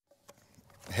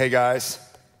Hey guys,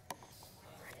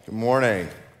 good morning.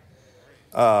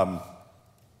 I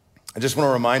just want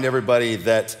to remind everybody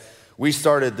that we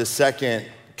started the second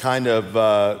kind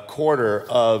of quarter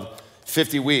of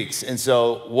 50 weeks. And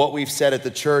so what we've said at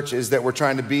the church is that we're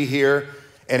trying to be here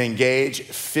and engage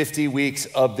 50 weeks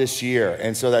of this year.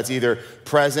 And so that's either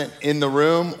present in the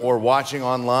room or watching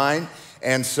online.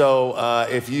 And so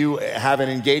if you haven't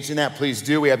engaged in that, please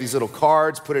do. We have these little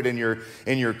cards. Put it in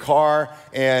your car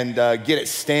and get it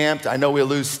stamped. I know we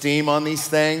lose steam on these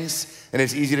things, and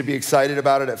it's easy to be excited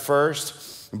about it at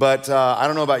first. But I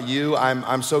don't know about you.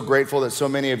 I'm so grateful that so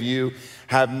many of you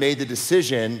have made the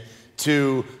decision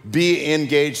to be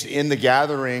engaged in the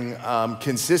gathering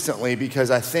consistently, because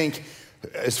I think,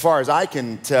 as far as I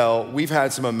can tell, we've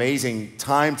had some amazing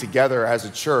time together as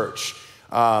a church.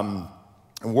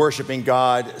 Worshiping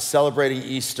God, celebrating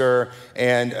Easter,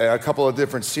 and a couple of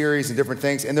different series and different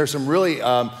things. And there's some really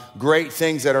great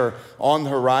things that are on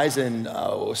the horizon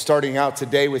starting out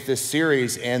today with this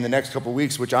series and the next couple of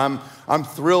weeks, which I'm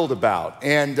thrilled about.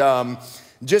 And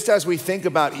just as we think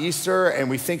about Easter and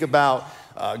we think about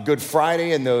Good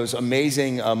Friday and those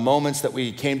amazing moments that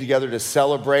we came together to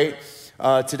celebrate,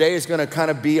 today is going to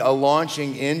kind of be a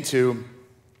launching into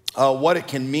what it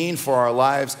can mean for our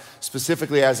lives,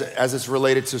 specifically as it's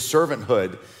related to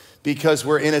servanthood, because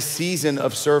we're in a season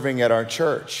of serving at our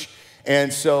church.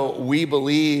 And so we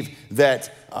believe that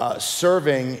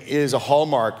serving is a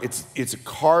hallmark. It's a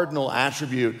cardinal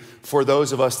attribute for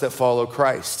those of us that follow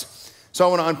Christ. So I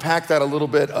want to unpack that a little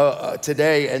bit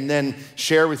today and then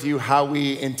share with you how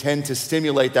we intend to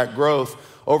stimulate that growth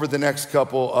over the next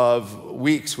couple of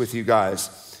weeks with you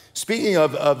guys. Speaking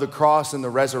of the cross and the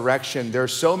resurrection, there are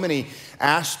so many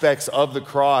aspects of the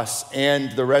cross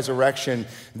and the resurrection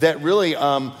that really,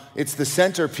 it's the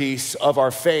centerpiece of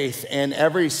our faith. And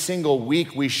every single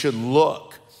week we should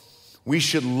look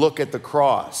at the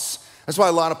cross. That's why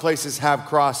a lot of places have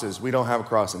crosses. We don't have a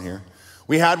cross in here.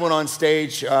 We had one on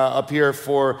stage up here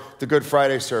for the Good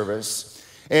Friday service.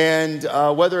 And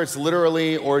whether it's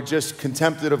literally or just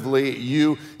contemplatively,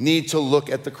 you need to look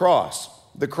at the cross.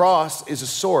 The cross is a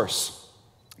source.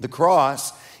 The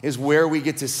cross is where we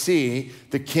get to see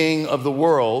the King of the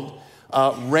world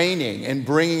reigning and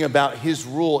bringing about his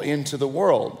rule into the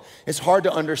world. It's hard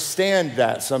to understand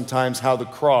that sometimes, how the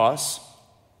cross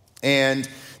and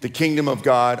the kingdom of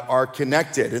God are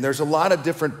connected. And there's a lot of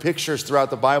different pictures throughout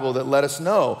the Bible that let us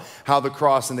know how the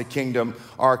cross and the kingdom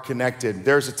are connected.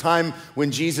 There's a time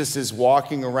when Jesus is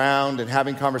walking around and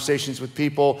having conversations with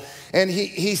people, and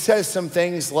he says some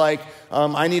things like,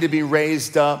 I need to be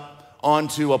raised up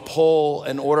onto a pole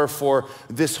in order for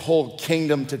this whole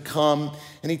kingdom to come.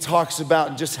 And he talks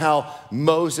about just how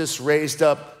Moses raised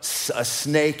up a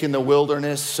snake in the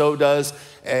wilderness, so does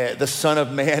the Son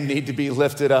of Man need to be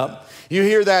lifted up. You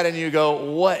hear that and you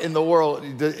go, what in the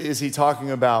world is he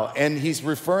talking about? And he's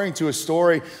referring to a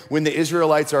story when the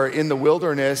Israelites are in the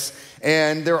wilderness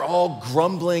and they're all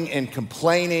grumbling and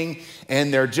complaining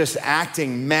and they're just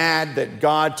acting mad that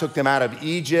God took them out of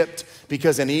Egypt,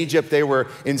 because in Egypt they were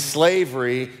in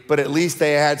slavery, but at least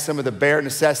they had some of the bare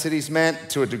necessities met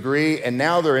to a degree, and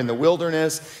now they're in the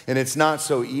wilderness and it's not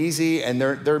so easy, and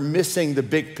they're missing the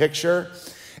big picture.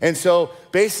 And so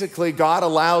basically God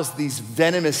allows these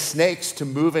venomous snakes to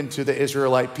move into the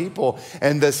Israelite people,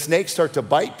 and the snakes start to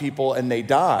bite people and they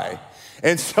die.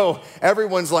 And so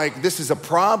everyone's like, this is a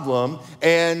problem.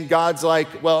 And God's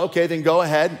like, well, okay, then go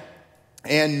ahead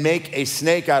and make a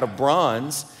snake out of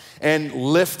bronze and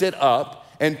lift it up.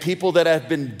 And people that have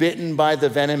been bitten by the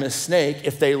venomous snake,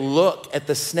 if they look at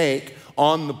the snake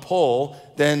on the pole,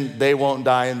 then they won't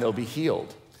die and they'll be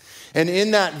healed. And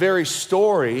in that very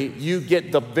story, you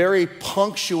get the very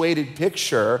punctuated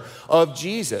picture of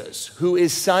Jesus, who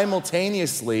is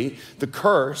simultaneously the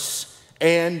curse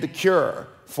and the cure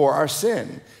for our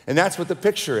sin. And that's what the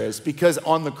picture is, because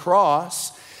on the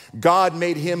cross, God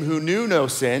made him who knew no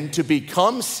sin to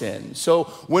become sin. So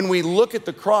when we look at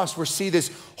the cross, we see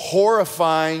this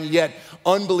horrifying yet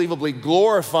unbelievably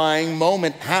glorifying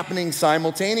moment happening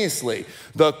simultaneously.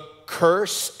 The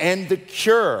curse and the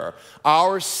cure.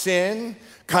 Our sin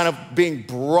kind of being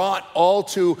brought all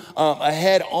to a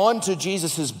head onto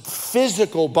Jesus'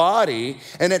 physical body,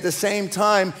 and at the same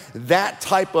time, that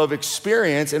type of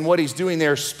experience and what he's doing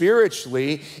there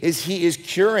spiritually is he is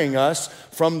curing us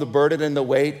from the burden and the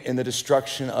weight and the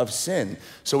destruction of sin.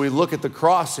 So we look at the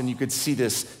cross and you could see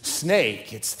this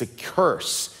snake. It's the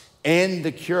curse and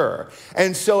the cure.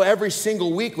 And so every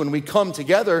single week when we come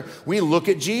together, we look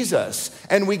at Jesus,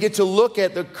 and we get to look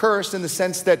at the curse in the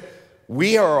sense that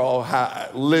we are all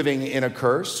living in a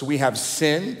curse. We have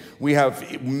sin. We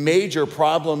have major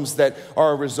problems that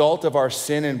are a result of our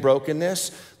sin and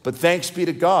brokenness. But thanks be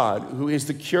to God, who is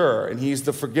the cure, and he's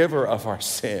the forgiver of our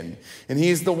sin. And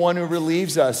he's the one who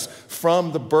relieves us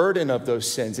from the burden of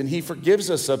those sins. And he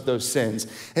forgives us of those sins.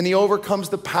 And he overcomes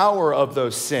the power of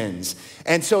those sins.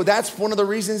 And so that's one of the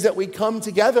reasons that we come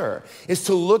together, is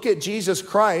to look at Jesus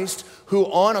Christ, who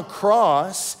on a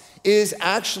cross is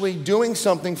actually doing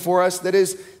something for us that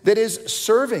is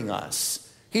serving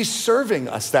us. He's serving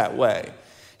us that way.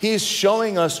 He is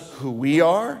showing us who we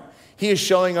are. He is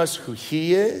showing us who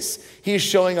he is. He is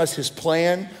showing us his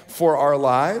plan for our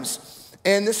lives.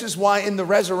 And this is why in the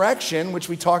resurrection, which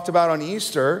we talked about on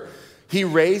Easter, he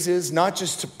raises not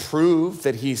just to prove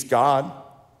that he's God,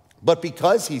 but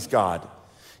because he's God.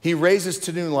 He raises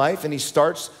to new life and he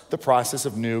starts the process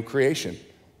of new creation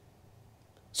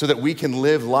so that we can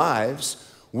live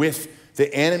lives with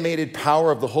the animated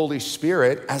power of the Holy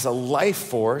Spirit as a life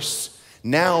force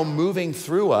now moving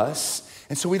through us.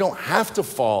 And so we don't have to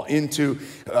fall into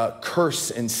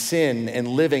curse and sin and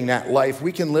living that life.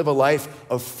 We can live a life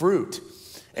of fruit,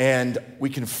 and we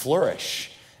can flourish,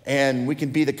 and we can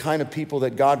be the kind of people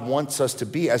that God wants us to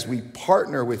be as we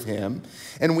partner with him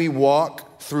and we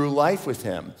walk through life with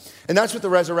him. And that's what the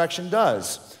resurrection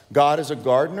does. God is a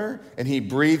gardener, and he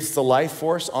breathes the life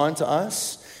force onto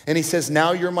us. And he says,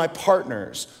 now you're my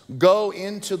partners. Go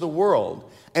into the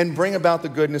world and bring about the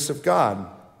goodness of God.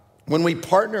 When we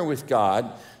partner with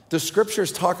God, the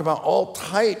scriptures talk about all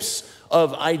types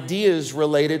of ideas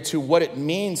related to what it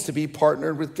means to be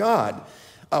partnered with God.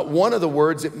 One of the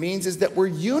words it means is that we're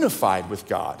unified with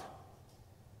God.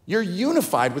 You're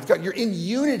unified with God. You're in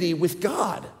unity with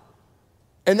God.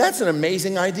 And that's an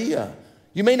amazing idea.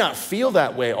 You may not feel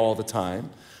that way all the time,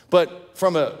 but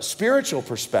from a spiritual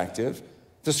perspective,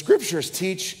 the scriptures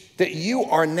teach that you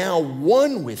are now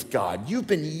one with God. You've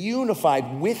been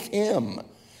unified with him.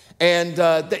 And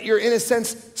that you're, in a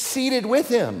sense, seated with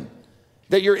him.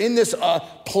 That you're in this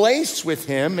place with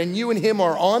him, and you and him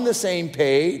are on the same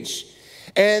page.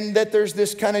 And that there's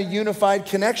this kind of unified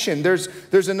connection.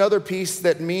 There's another piece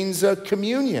that means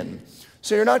communion.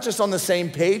 So you're not just on the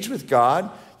same page with God,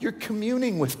 you're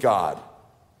communing with God.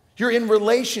 You're in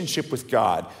relationship with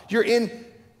God. You're in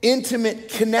intimate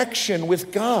connection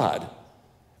with God.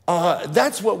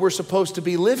 That's what we're supposed to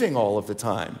be living all of the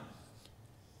time.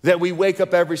 That we wake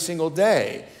up every single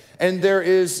day, and there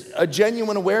is a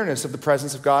genuine awareness of the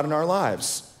presence of God in our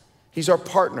lives. He's our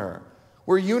partner.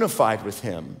 We're unified with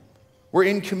him. We're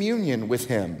in communion with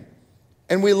him,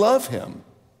 and we love him.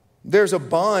 There's a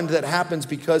bond that happens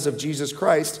because of Jesus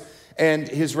Christ and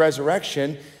his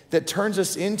resurrection that turns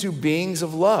us into beings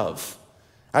of love.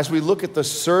 As we look at the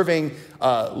serving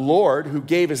Lord who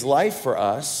gave his life for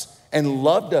us and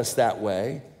loved us that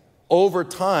way, over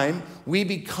time, we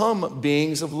become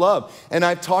beings of love. And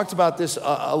I've talked about this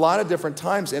a lot of different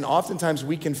times, and oftentimes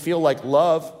we can feel like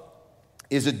love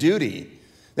is a duty,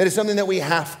 that is something that we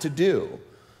have to do.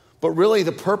 But really,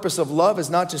 the purpose of love is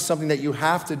not just something that you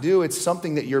have to do, it's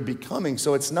something that you're becoming.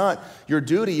 So it's not your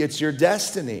duty, it's your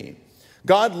destiny.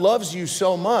 God loves you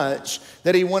so much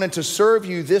that he wanted to serve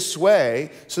you this way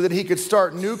so that he could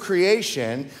start new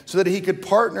creation, so that he could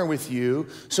partner with you,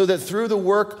 so that through the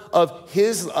work of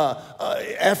his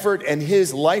effort and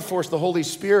his life force, the Holy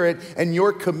Spirit, and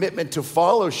your commitment to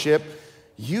fellowship,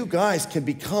 you guys can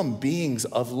become beings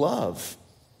of love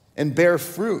and bear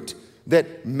fruit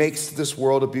that makes this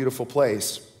world a beautiful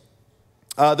place.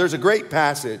 There's a great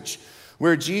passage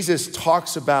where Jesus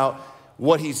talks about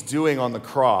what he's doing on the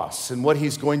cross and what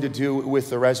he's going to do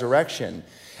with the resurrection.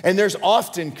 And there's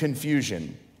often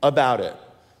confusion about it.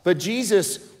 But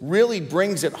Jesus really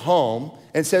brings it home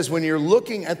and says, when you're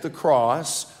looking at the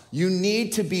cross, you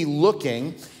need to be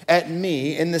looking at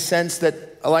me in the sense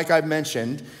that, like I've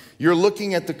mentioned, you're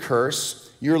looking at the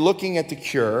curse, you're looking at the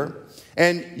cure,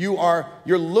 and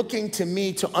you're looking to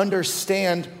me to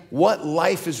understand what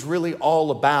life is really all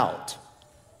about,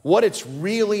 what it's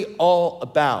really all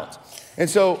about. And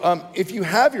so if you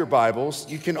have your Bibles,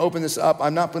 you can open this up.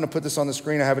 I'm not going to put this on the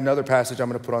screen. I have another passage I'm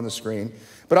going to put on the screen.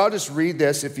 But I'll just read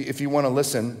this if you want to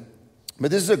listen.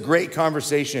 But this is a great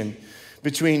conversation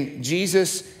between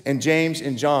Jesus and James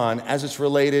and John as it's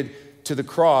related to the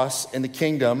cross and the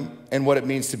kingdom and what it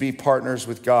means to be partners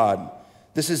with God.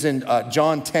 This is in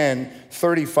John 10,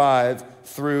 35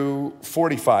 through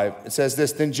 45. It says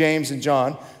this, then James and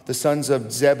John, the sons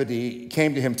of Zebedee,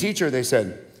 came to him. Teacher, they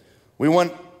said, we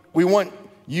want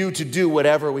you to do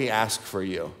whatever we ask for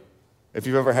you. If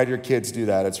you've ever had your kids do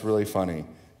that, it's really funny.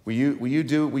 Will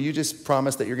you just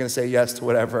promise that you're going to say yes to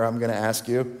whatever I'm going to ask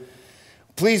you?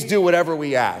 Please do whatever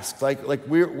we ask. Like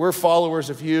we're followers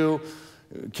of you.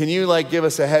 Can you give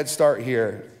us a head start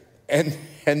here? And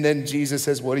then Jesus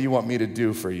says, what do you want me to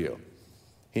do for you?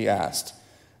 He asked.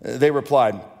 They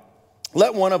replied,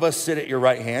 let one of us sit at your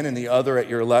right hand and the other at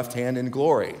your left hand in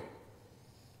glory.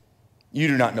 You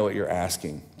do not know what you're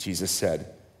asking, Jesus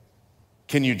said.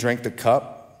 Can you drink the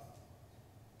cup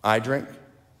I drink?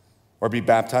 Or be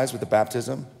baptized with the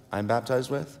baptism I'm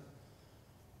baptized with?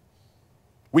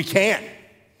 We can,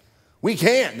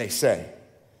 they say.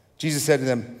 Jesus said to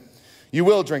them, you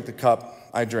will drink the cup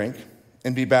I drink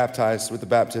and be baptized with the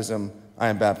baptism I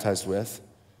am baptized with.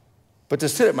 But to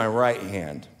sit at my right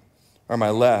hand or my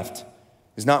left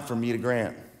is not for me to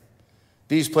grant.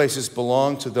 These places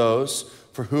belong to those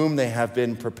for whom they have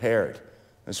been prepared.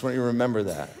 I just want you to remember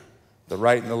that. The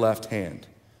right and the left hand.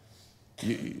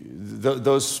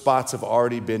 Those spots have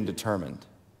already been determined.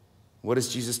 What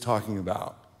is Jesus talking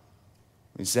about?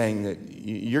 He's saying that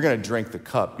you're going to drink the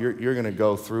cup. You're going to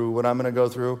go through what I'm going to go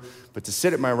through. But to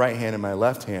sit at my right hand and my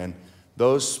left hand,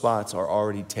 those spots are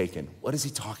already taken. What is he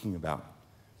talking about?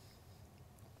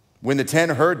 When the 10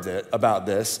 heard about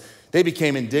this, they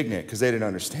became indignant because they didn't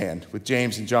understand. With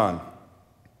James and John,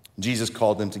 Jesus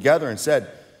called them together and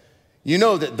said, you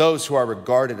know that those who are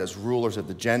regarded as rulers of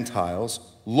the Gentiles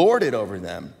lord it over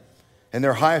them, and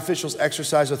their high officials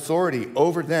exercise authority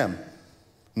over them.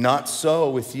 Not so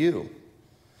with you.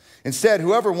 Instead,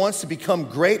 whoever wants to become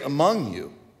great among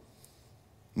you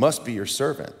must be your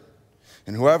servant,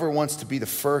 and whoever wants to be the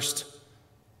first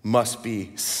must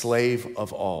be slave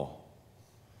of all.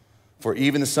 For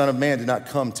even the Son of Man did not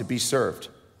come to be served,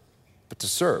 but to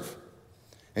serve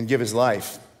and give his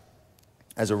life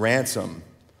as a ransom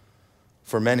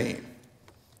for many.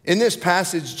 In this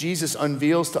passage, Jesus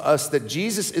unveils to us that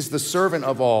Jesus is the servant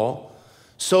of all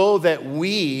so that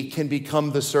we can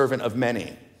become the servant of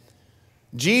many.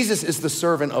 Jesus is the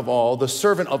servant of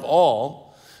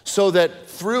all, so that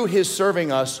through his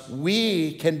serving us,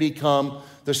 we can become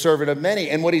the servant of many.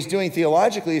 And what he's doing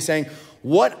theologically is saying,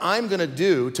 what I'm going to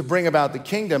do to bring about the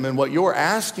kingdom and what you're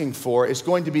asking for is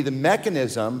going to be the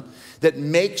mechanism that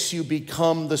makes you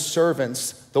become the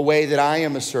servants the way that I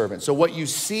am a servant. So what you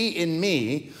see in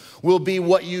me will be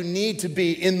what you need to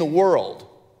be in the world.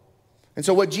 And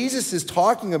so what Jesus is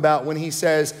talking about when he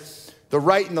says the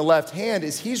right and the left hand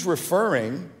is he is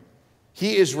referring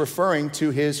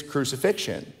to his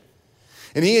crucifixion.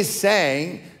 And he is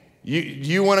saying,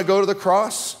 you want to go to the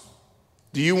cross?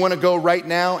 Do you want to go right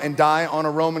now and die on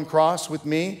a Roman cross with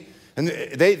me? And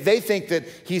they think that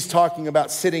he's talking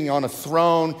about sitting on a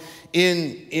throne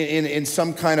in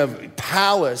some kind of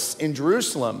palace in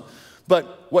Jerusalem.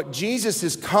 But what Jesus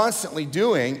is constantly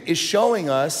doing is showing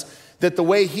us that the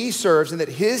way he serves and that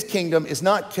his kingdom is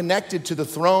not connected to the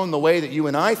throne the way that you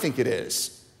and I think it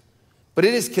is, but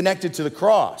it is connected to the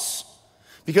cross,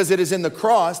 because it is in the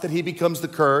cross that he becomes the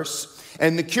curse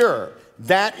and the cure.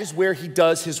 That is where he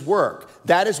does his work.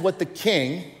 That is what the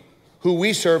king who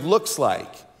we serve looks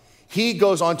like. He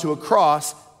goes onto a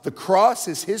cross. The cross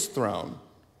is his throne.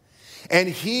 And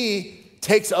he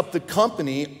takes up the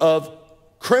company of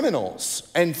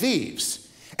criminals and thieves.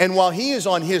 And while he is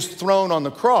on his throne on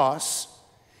the cross,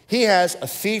 he has a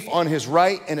thief on his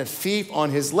right and a thief on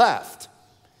his left.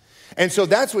 And so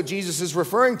that's what Jesus is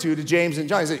referring to James and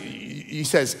John. He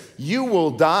says, you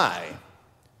will die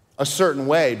a certain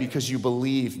way because you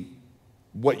believe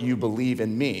what you believe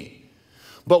in me.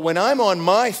 But when I'm on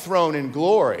my throne in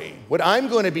glory, what I'm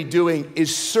going to be doing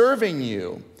is serving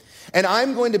you. And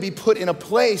I'm going to be put in a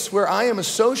place where I am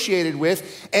associated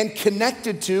with and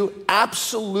connected to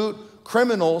absolute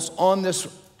criminals on this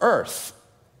earth.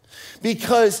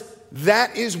 Because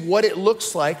that is what it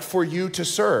looks like for you to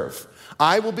serve.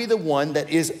 I will be the one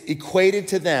that is equated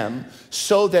to them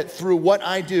so that through what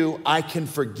I do, I can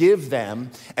forgive them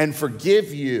and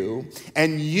forgive you,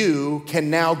 and you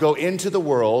can now go into the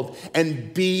world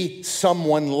and be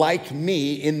someone like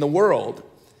me in the world.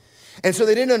 And so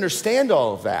they didn't understand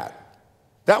all of that.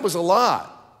 That was a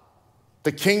lot.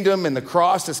 The kingdom and the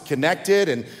cross is connected,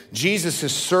 and Jesus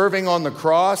is serving on the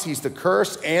cross. He's the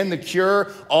curse and the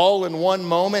cure all in one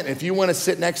moment. If you want to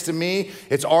sit next to me,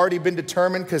 it's already been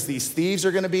determined because these thieves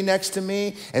are going to be next to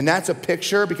me. And that's a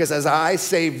picture, because as I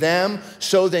save them,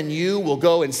 so then you will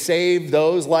go and save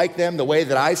those like them the way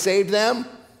that I saved them.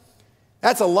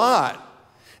 That's a lot.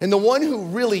 And the one who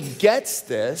really gets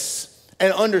this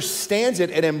and understands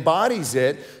it and embodies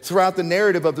it throughout the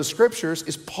narrative of the scriptures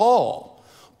is Paul.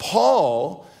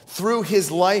 Paul, through his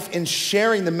life in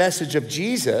sharing the message of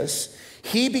Jesus,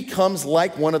 he becomes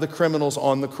like one of the criminals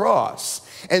on the cross,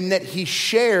 and that he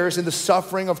shares in the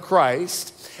suffering of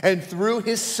Christ, and through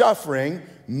his suffering,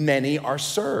 many are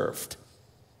served.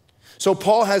 So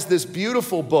Paul has this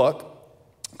beautiful book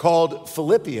called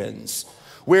Philippians,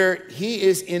 where he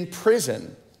is in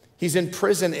prison. He's in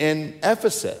prison in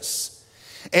Ephesus.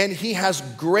 And he has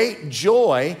great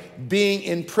joy being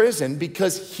in prison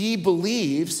because he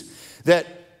believes that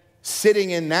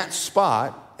sitting in that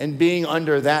spot and being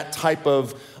under that type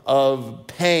of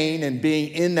pain and being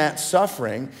in that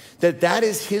suffering, that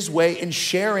is his way in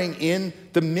sharing in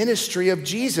the ministry of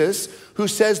Jesus, who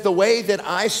says the way that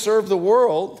I serve the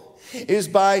world is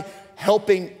by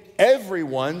helping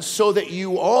everyone so that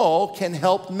you all can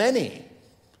help many.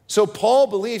 So Paul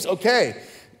believes, okay,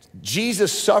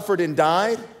 Jesus suffered and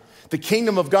died. The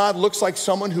kingdom of God looks like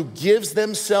someone who gives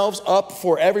themselves up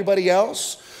for everybody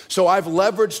else. So I've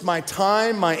leveraged my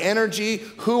time, my energy,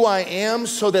 who I am,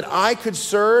 so that I could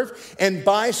serve. And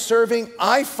by serving,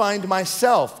 I find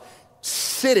myself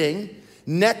sitting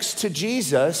next to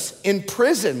Jesus in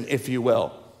prison, if you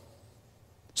will.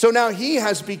 So now he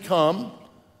has become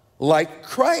like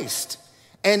Christ.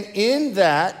 And in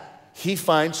that, he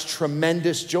finds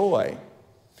tremendous joy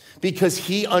because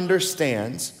he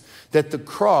understands that the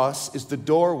cross is the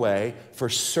doorway for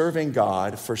serving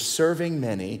God, for serving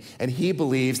many, and he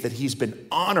believes that he's been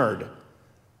honored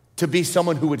to be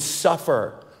someone who would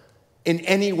suffer in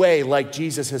any way like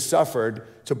Jesus has suffered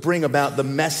to bring about the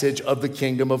message of the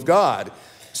kingdom of God.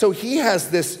 So he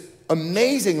has this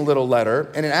amazing little letter,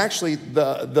 and actually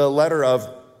the letter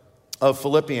of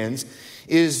Philippians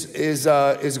is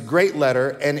a great letter,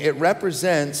 and it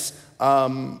represents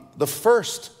the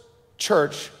first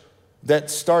church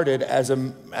that started as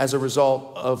a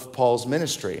result of Paul's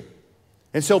ministry.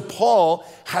 And so Paul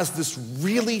has this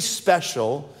really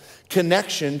special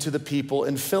connection to the people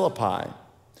in Philippi.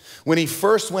 When he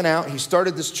first went out, he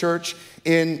started this church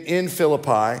in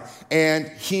Philippi, and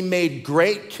he made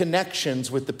great connections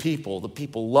with the people. The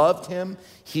people loved him.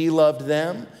 He loved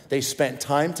them. They spent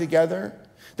time together.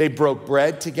 They broke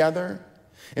bread together.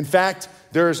 In fact,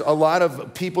 there's a lot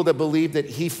of people that believe that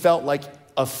he felt like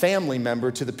a family member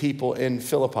to the people in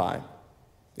Philippi.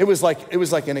 It was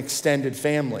like an extended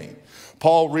family.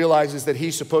 Paul realizes that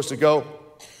he's supposed to go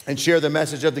and share the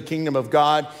message of the kingdom of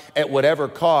God at whatever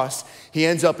cost. He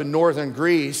ends up in northern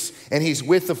Greece, and he's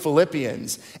with the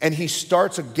Philippians, and he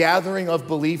starts a gathering of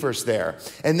believers there.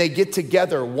 And they get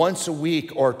together once a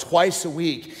week or twice a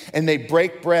week, and they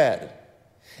break bread.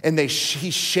 And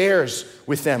he shares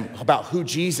with them about who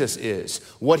Jesus is,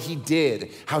 what he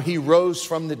did, how he rose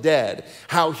from the dead,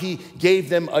 how he gave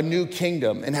them a new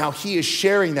kingdom, and how he is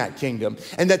sharing that kingdom.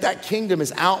 And that kingdom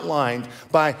is outlined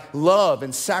by love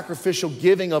and sacrificial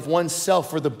giving of oneself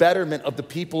for the betterment of the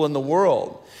people in the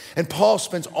world. And Paul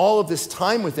spends all of this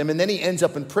time with them, and then he ends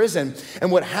up in prison.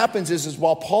 And what happens is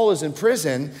while Paul is in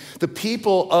prison, the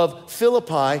people of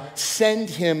Philippi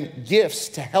send him gifts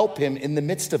to help him in the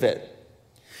midst of it.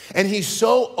 And he's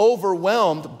so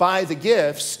overwhelmed by the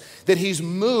gifts that he's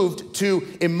moved to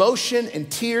emotion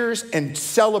and tears and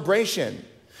celebration.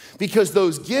 Because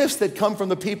those gifts that come from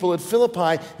the people at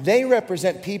Philippi, they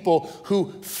represent people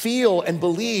who feel and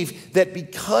believe that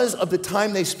because of the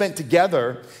time they spent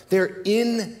together, they're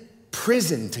in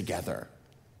prison together.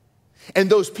 And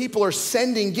those people are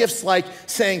sending gifts like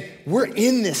saying, we're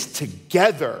in this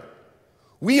together.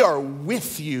 We are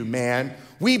with you, man.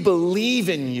 We believe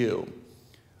in you.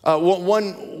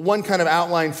 One kind of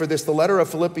outline for this, the letter of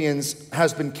Philippians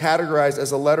has been categorized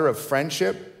as a letter of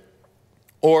friendship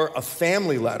or a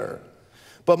family letter,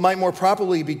 but might more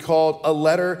properly be called a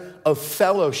letter of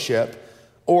fellowship,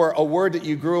 or a word that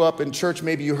you grew up in church,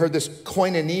 maybe you heard this,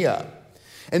 koinonia.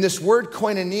 And this word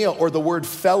koinonia, or the word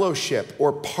fellowship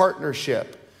or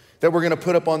partnership that we're going to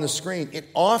put up on the screen, it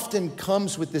often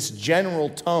comes with this general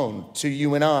tone to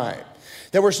you and I,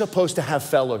 that we're supposed to have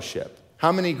fellowship.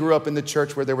 How many grew up in the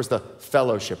church where there was the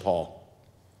fellowship hall?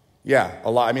 Yeah, a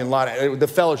lot. The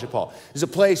fellowship hall is a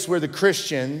place where the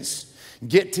Christians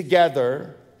get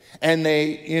together and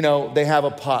they have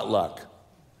a potluck.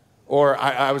 Or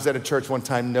I was at a church one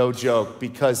time, no joke,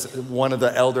 because one of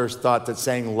the elders thought that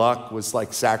saying luck was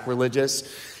like sacrilegious.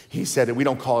 He said, we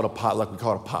don't call it a potluck, we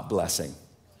call it a pot blessing.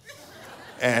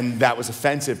 And that was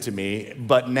offensive to me,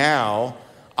 but now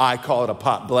I call it a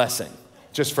pot blessing,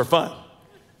 just for fun.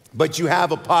 But you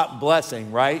have a pot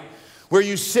blessing, right? Where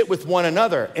you sit with one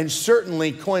another. And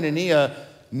certainly koinonia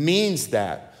means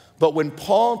that. But when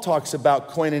Paul talks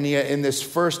about koinonia in this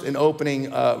first and opening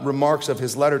remarks of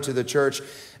his letter to the church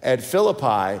at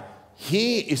Philippi,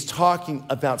 he is talking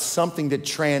about something that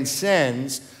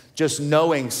transcends just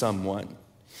knowing someone.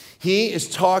 He is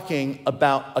talking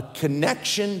about a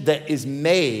connection that is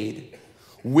made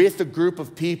with a group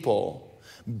of people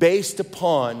based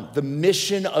upon the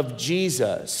mission of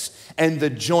Jesus and the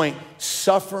joint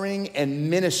suffering and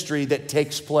ministry that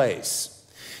takes place.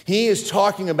 He is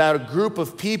talking about a group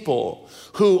of people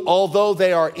who, although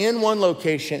they are in one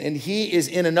location and he is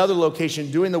in another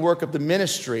location doing the work of the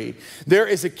ministry, there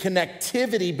is a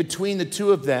connectivity between the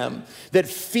two of them that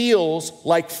feels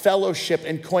like fellowship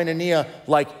and koinonia,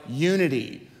 like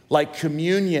unity, like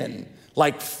communion,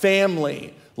 like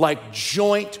family, like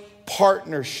joint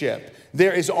partnership.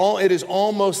 It is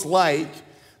almost like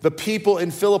the people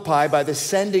in Philippi, by the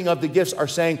sending of the gifts, are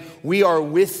saying, we are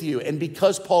with you. And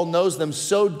because Paul knows them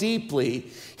so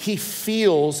deeply, he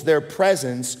feels their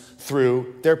presence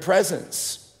through their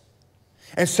presence.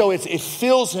 And so it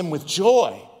fills him with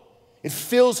joy. It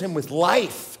fills him with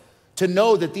life to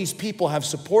know that these people have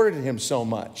supported him so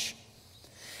much.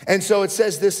 And so it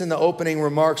says this in the opening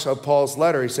remarks of Paul's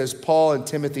letter. He says, Paul and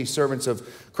Timothy, servants of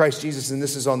Christ Jesus, and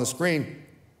this is on the screen,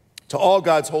 to all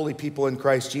God's holy people in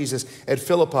Christ Jesus at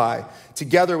Philippi,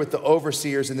 together with the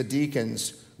overseers and the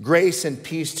deacons, grace and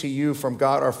peace to you from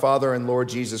God our Father and Lord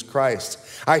Jesus Christ.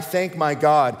 I thank my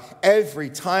God every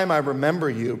time I remember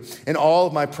you in all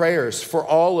of my prayers for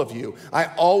all of you. I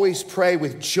always pray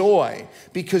with joy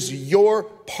because your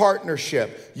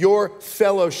partnership, your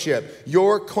fellowship,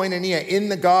 your koinonia in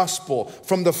the gospel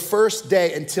from the first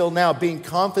day until now, being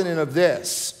confident of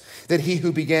this, that he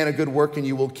who began a good work in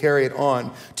you will carry it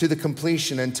on to the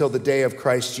completion until the day of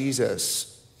Christ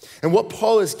Jesus. And what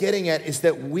Paul is getting at is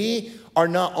that we are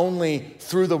not only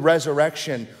through the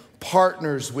resurrection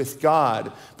partners with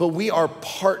God, but we are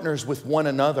partners with one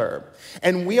another.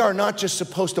 And we are not just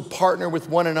supposed to partner with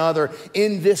one another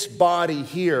in this body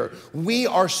here. We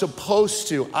are supposed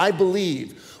to, I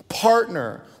believe,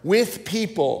 partner with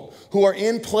people who are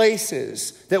in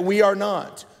places that we are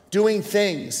not, doing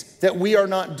things that we are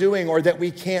not doing or that we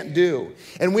can't do.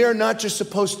 And we are not just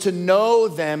supposed to know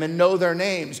them and know their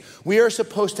names. We are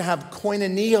supposed to have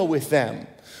koinonia with them.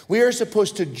 We are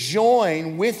supposed to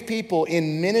join with people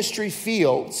in ministry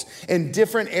fields in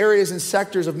different areas and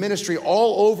sectors of ministry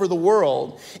all over the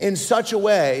world in such a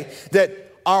way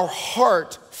that our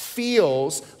heart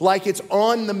feels like it's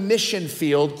on the mission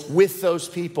field with those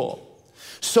people,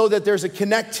 so that there's a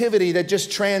connectivity that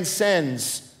just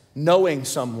transcends knowing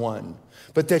someone,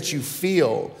 but that you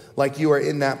feel like you are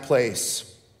in that place.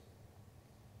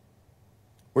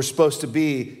 We're supposed to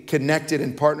be connected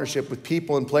in partnership with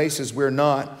people in places we're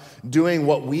not, doing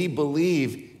what we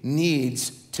believe needs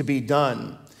to be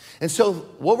done. And so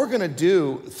what we're going to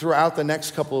do throughout the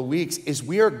next couple of weeks is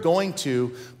we are going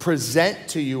to present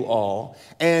to you all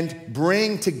and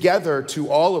bring together to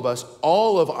all of us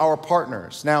all of our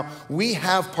partners. Now, we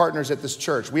have partners at this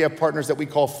church. We have partners that we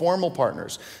call formal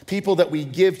partners, people that we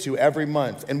give to every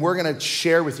month. And we're going to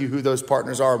share with you who those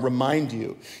partners are, remind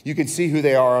you. You can see who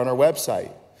they are on our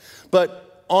website.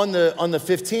 But on the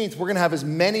 15th, we're going to have as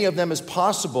many of them as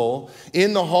possible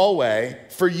in the hallway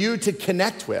for you to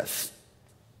connect with,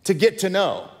 to get to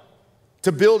know,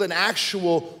 to build an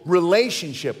actual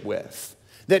relationship with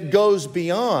that goes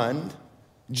beyond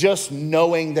just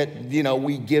knowing that,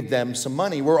 we give them some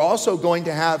money. We're also going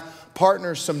to have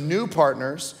partners, some new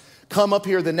partners, come up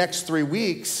here the next 3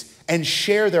 weeks and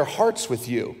share their hearts with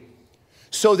you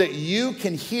so that you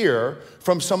can hear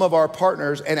from some of our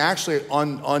partners. And actually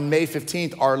on May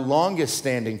 15th, our longest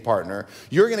standing partner,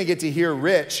 you're going to get to hear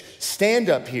Rich stand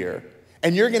up here.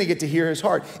 And you're going to get to hear his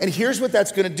heart. And here's what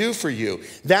that's going to do for you.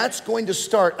 That's going to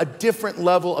start a different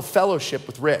level of fellowship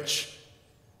with Rich.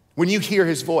 When you hear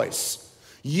his voice,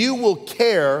 you will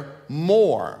care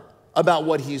more about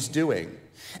what he's doing.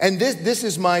 And this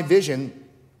is my vision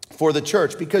for the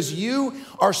church, because you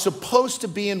are supposed to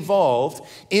be involved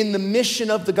in the mission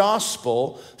of the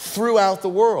gospel throughout the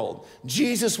world.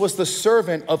 Jesus was the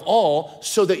servant of all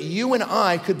so that you and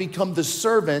I could become the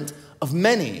servant of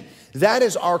many. That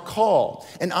is our call.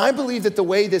 And I believe that the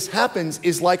way this happens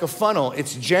is like a funnel.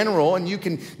 It's general, and you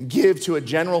can give to a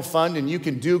general fund and you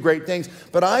can do great things.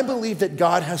 But I believe that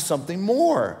God has something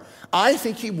more. I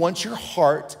think he wants your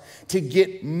heart to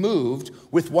get moved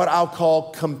with what I'll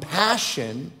call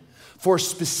compassion for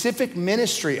specific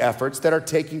ministry efforts that are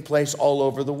taking place all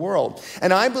over the world.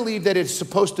 And I believe that it's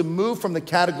supposed to move from the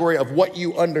category of what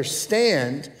you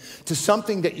understand to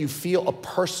something that you feel a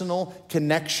personal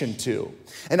connection to.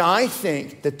 And I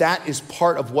think that that is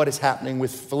part of what is happening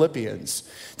with Philippians,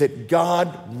 that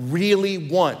God really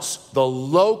wants the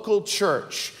local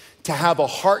church to have a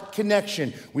heart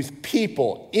connection with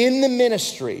people in the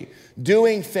ministry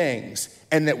doing things,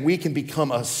 and that we can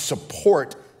become a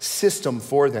support system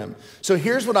for them. So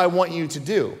here's what I want you to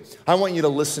do. I want you to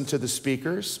listen to the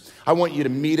speakers. I want you to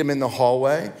meet them in the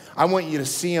hallway. I want you to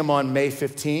see them on May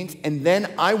 15th. And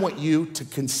then I want you to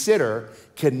consider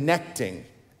connecting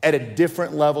at a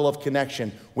different level of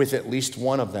connection with at least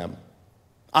one of them.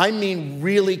 I mean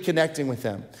really connecting with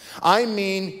them. I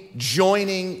mean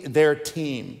joining their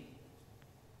team.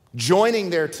 Joining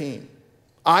their team.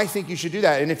 I think you should do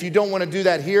that. And if you don't want to do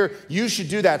that here, you should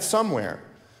do that somewhere.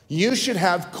 You should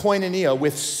have koinonia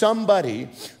with somebody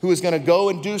who is going to go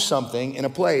and do something in a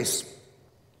place.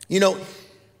 You know,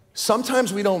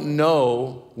 sometimes we don't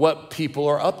know what people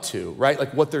are up to, right?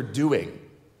 Like what they're doing.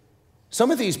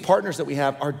 Some of these partners that we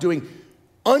have are doing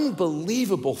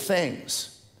unbelievable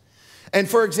things. And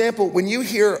for example, when you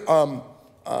hear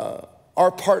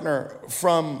our partner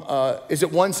from, is it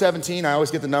 117? I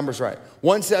always get the numbers right.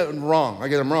 17, wrong, I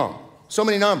get them wrong. So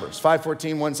many numbers,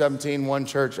 514, 117, one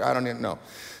church, I don't even know.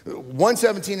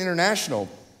 117 International,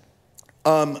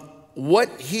 what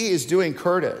he is doing,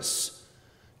 Curtis,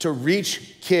 to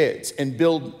reach kids and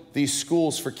build these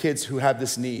schools for kids who have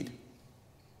this need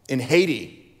in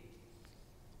Haiti.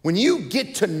 When you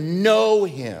get to know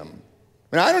him,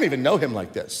 and I don't even know him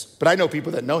like this, but I know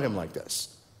people that know him like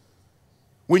this.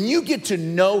 When you get to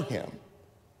know him,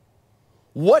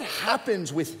 what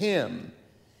happens with him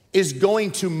is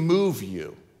going to move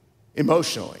you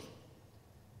emotionally.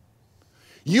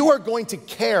 You are going to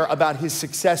care about his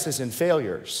successes and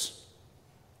failures,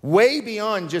 way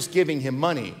beyond just giving him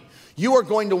money. You are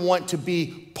going to want to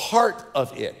be part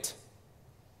of it.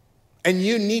 And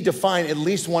you need to find at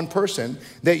least one person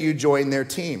that you join their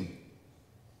team.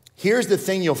 Here's the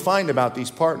thing you'll find about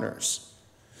these partners.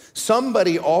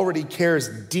 Somebody already cares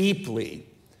deeply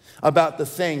about the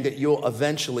thing that you'll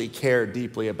eventually care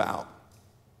deeply about.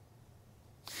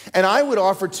 And I would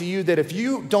offer to you that if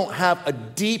you don't have a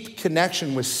deep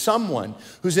connection with someone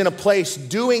who's in a place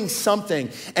doing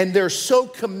something and they're so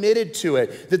committed to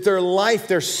it that their life,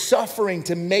 they're suffering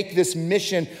to make this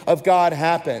mission of God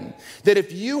happen, that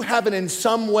if you haven't in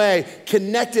some way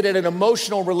connected at an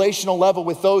emotional, relational level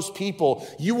with those people,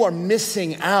 you are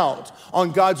missing out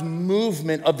on God's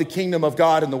movement of the kingdom of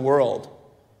God in the world.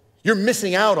 You're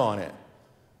missing out on it.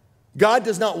 God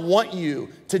does not want you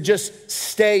to just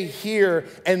stay here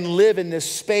and live in this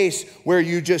space where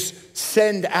you just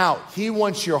send out. He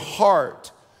wants your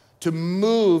heart to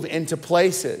move into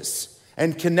places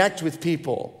and connect with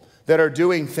people that are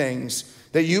doing things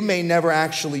that you may never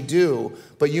actually do,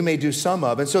 but you may do some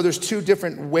of. And so there's two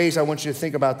different ways I want you to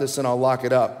think about this, and I'll lock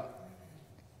it up.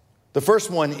 The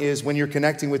first one is when you're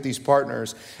connecting with these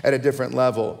partners at a different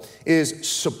level, is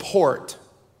support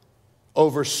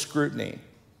over scrutiny.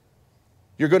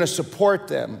 You're going to support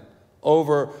them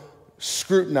over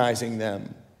scrutinizing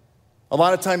them. A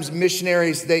lot of times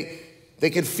missionaries, they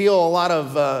can feel a lot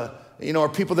of, or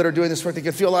people that are doing this work, they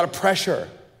can feel a lot of pressure.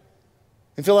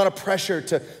 They feel a lot of pressure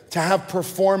to have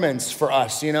performance for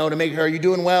us, to make, are you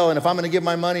doing well? And if I'm going to give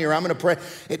my money or I'm going to pray,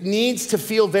 it needs to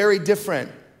feel very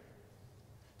different.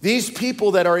 These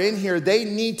people that are in here, they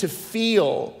need to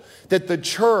feel that the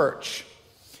church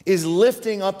is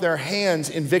lifting up their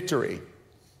hands in victory.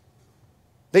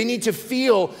 They need to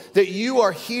feel that you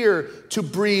are here to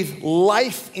breathe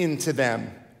life into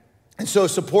them. And so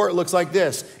support looks like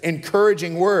this: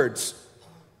 encouraging words.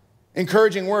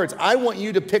 Encouraging words. I want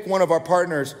you to pick one of our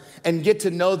partners and get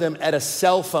to know them at a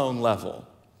cell phone level.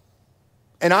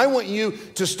 And I want you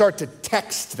to start to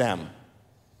text them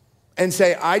and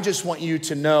say, I just want you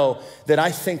to know that I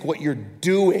think what you're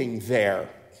doing there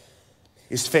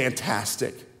is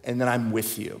fantastic, and that I'm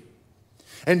with you.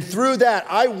 And through that,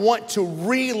 I want to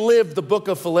relive the book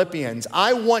of Philippians.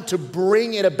 I want to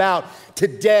bring it about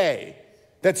today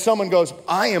that someone goes,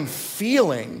 I am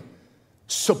feeling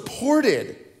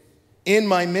supported in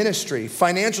my ministry.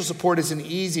 Financial support is an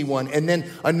easy one. And then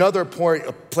another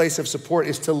place of support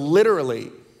is to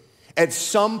literally, at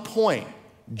some point,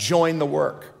 join the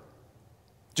work.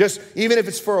 Just even if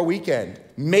it's for a weekend,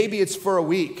 maybe it's for a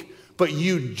week, but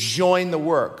you join the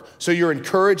work. So you're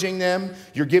encouraging them,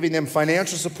 you're giving them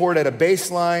financial support at a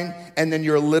baseline, and then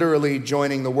you're literally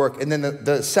joining the work. And then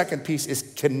the second piece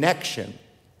is connection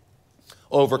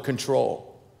over control.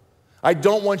 I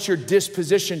don't want your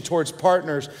disposition towards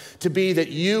partners to be that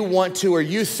you want to, or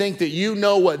you think that you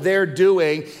know what they're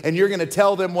doing and you're going to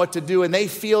tell them what to do and they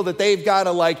feel that they've got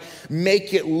to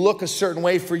make it look a certain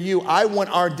way for you. I want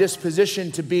our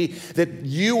disposition to be that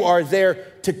you are there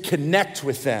to connect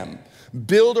with them,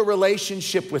 build a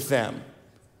relationship with them,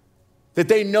 that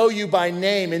they know you by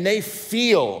name and they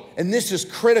feel, and this is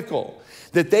critical,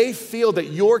 that they feel that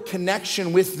your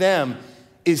connection with them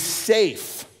is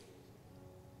safe.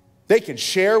 They can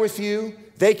share with you.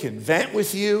 They can vent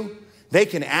with you. They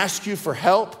can ask you for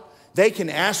help. They can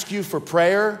ask you for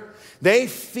prayer. They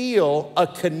feel a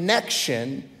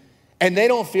connection, and they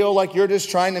don't feel like you're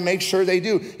just trying to make sure they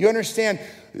do. You understand,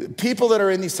 people that are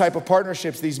in these type of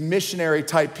partnerships, these missionary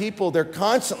type people, they're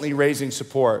constantly raising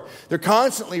support. They're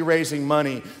constantly raising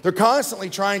money. They're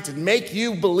constantly trying to make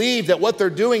you believe that what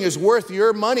they're doing is worth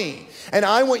your money. And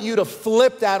I want you to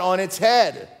flip that on its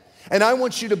head. And I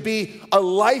want you to be a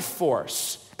life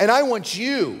force. And I want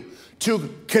you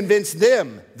to convince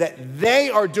them that they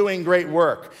are doing great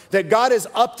work, that God is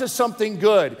up to something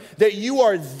good, that you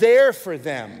are there for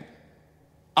them.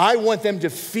 I want them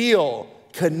to feel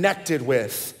connected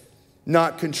with,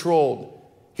 not controlled.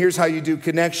 Here's how you do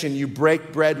connection. You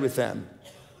break bread with them.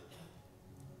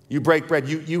 You break bread.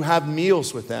 You have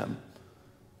meals with them.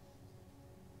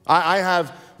 I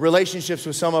have relationships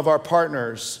with some of our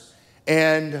partners,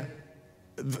 and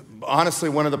honestly,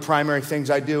 one of the primary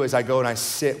things I do is I go and I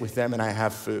sit with them and I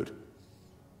have food.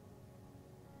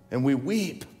 And we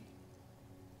weep.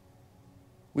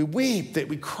 We weep, that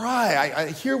we cry. I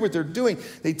hear what they're doing.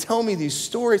 They tell me these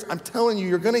stories. I'm telling you,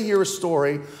 you're going to hear a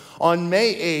story on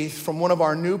May 8th from one of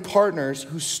our new partners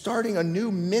who's starting a new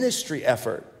ministry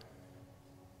effort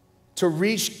to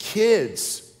reach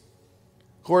kids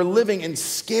who are living in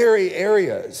scary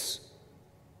areas.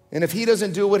 And if he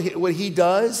doesn't do what he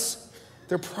does,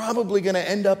 they're probably going to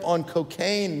end up on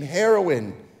cocaine and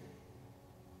heroin.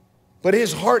 But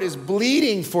his heart is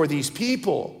bleeding for these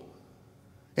people.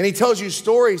 And he tells you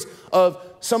stories of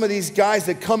some of these guys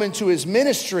that come into his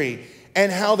ministry and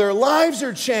how their lives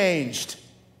are changed.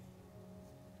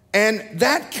 And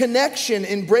that connection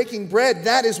in breaking bread,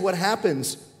 that is what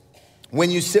happens when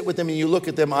you sit with them and you look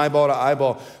at them eyeball to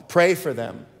eyeball. Pray for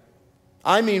them.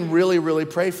 I mean, really, really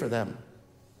pray for them.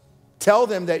 Tell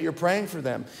them that you're praying for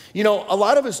them. You know, a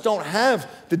lot of us don't have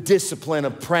the discipline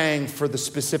of praying for the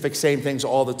specific same things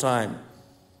all the time.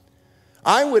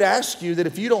 I would ask you that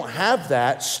if you don't have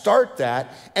that, start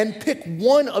that and pick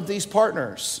one of these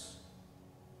partners.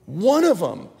 One of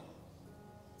them.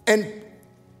 And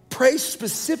pray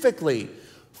specifically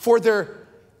for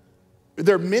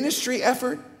their ministry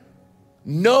effort.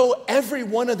 Know every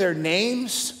one of their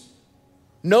names.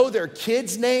 Know their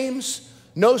kids' names.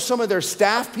 Know some of their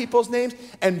staff people's names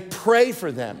and pray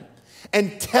for them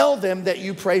and tell them that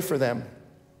you pray for them.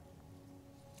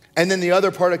 And then the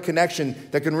other part of connection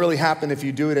that can really happen if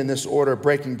you do it in this order,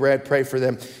 breaking bread, pray for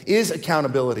them, is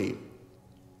accountability.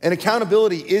 And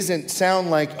accountability isn't sound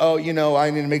like, oh, you know, I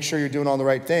need to make sure you're doing all the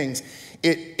right things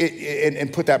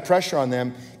and put that pressure on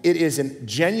them. It is a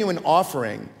genuine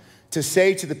offering to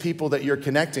say to the people that you're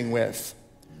connecting with,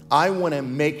 I want to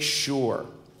make sure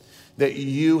that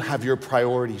you have your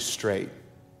priorities straight.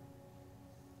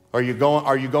 Are you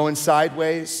going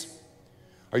sideways?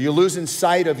 Are you losing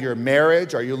sight of your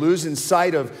marriage? Are you losing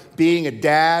sight of being a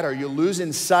dad? Are you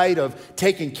losing sight of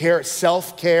taking care,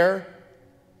 self-care?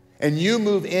 And you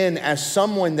move in as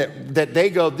someone that they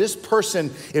go, this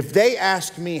person, if they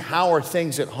ask me how are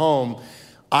things at home,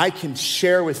 I can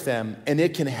share with them and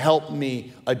it can help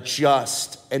me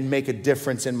adjust and make a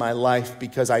difference in my life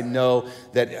because I know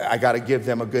that I got to give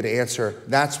them a good answer.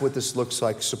 That's what this looks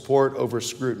like. Support over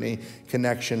scrutiny,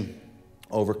 connection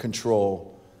over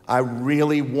control. I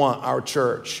really want our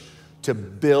church to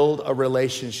build a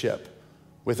relationship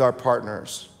with our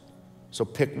partners. So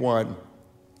pick one.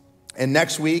 And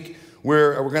next week,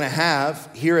 we're going to have,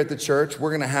 here at the church,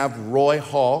 we're going to have Roy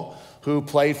Hall, who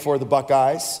played for the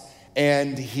Buckeyes.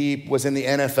 And he was in the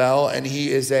NFL, and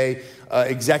he is a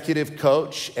executive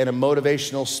coach and a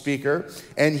motivational speaker.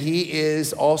 And he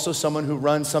is also someone who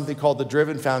runs something called the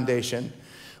Driven Foundation,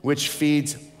 which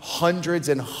feeds hundreds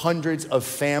and hundreds of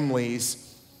families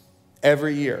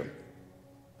every year,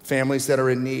 families that are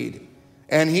in need.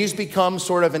 And he's become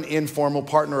sort of an informal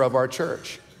partner of our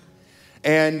church.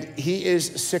 And he is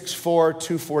 6'4",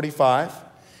 245.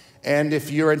 And if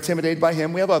you're intimidated by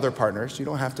him, we have other partners. You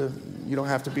don't have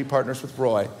to be partners with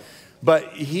Roy.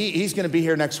 But he's going to be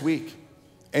here next week.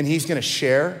 And he's going to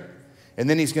share. And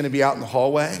then he's going to be out in the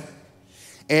hallway.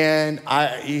 And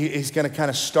he's going to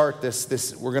kind of start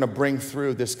this. We're going to bring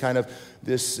through this kind of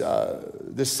this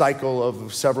cycle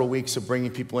of several weeks of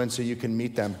bringing people in so you can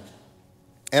meet them.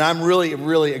 And I'm really,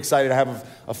 really excited. I have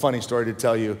a funny story to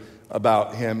tell you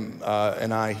about him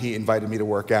and I. He invited me to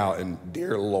work out, and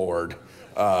dear Lord,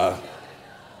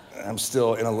 I'm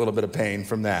still in a little bit of pain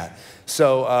from that.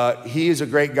 So he is a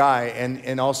great guy,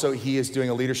 and also he is doing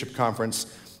a leadership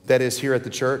conference that is here at the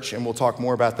church, and we'll talk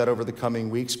more about that over the coming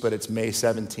weeks, but it's May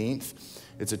 17th.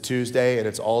 It's a Tuesday, and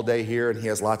it's all day here, and he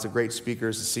has lots of great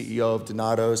speakers. The CEO of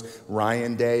Donato's,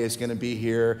 Ryan Day, is going to be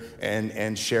here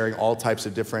and sharing all types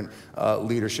of different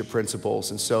leadership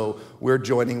principles. And so we're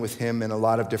joining with him in a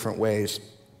lot of different ways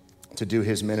to do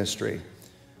his ministry.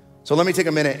 So let me take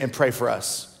a minute and pray for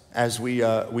us as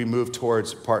we move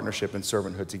towards partnership and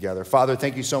servanthood together. Father,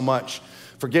 thank you so much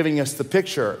for giving us the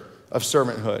picture of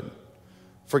servanthood,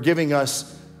 for giving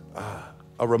us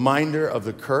a reminder of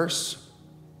the curse,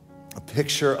 a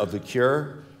picture of the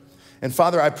cure. And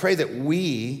Father, I pray that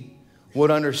we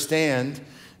would understand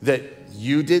that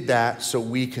you did that so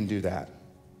we can do that.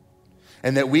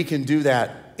 And that we can do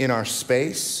that in our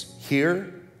space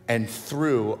here and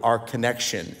through our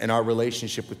connection and our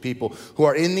relationship with people who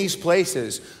are in these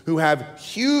places who have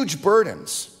huge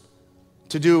burdens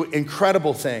to do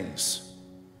incredible things.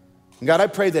 And God, I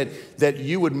pray that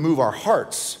you would move our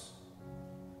hearts,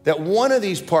 that one of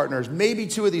these partners, maybe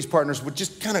two of these partners, would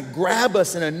just kind of grab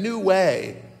us in a new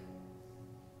way.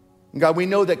 And God, we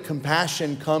know that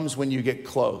compassion comes when you get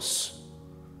close.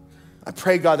 I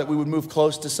pray, God, that we would move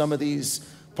close to some of these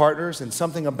partners and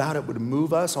something about it would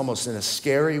move us almost in a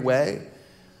scary way,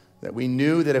 that we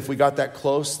knew that if we got that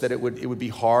close that it would be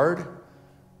hard,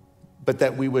 but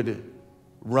that we would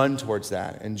run towards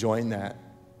that and join that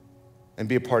and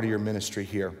be a part of your ministry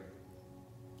here.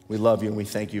 We love you and we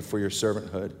thank you for your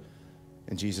servanthood.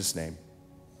 In Jesus' name,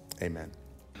 amen.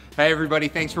 Hey everybody,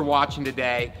 thanks for watching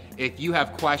today. If you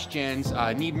have questions,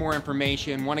 need more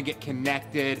information, want to get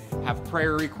connected, have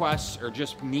prayer requests, or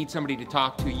just need somebody to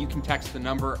talk to, you can text the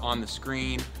number on the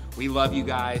screen. We love you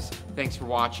guys. Thanks for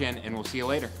watching, and we'll see you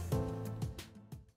later.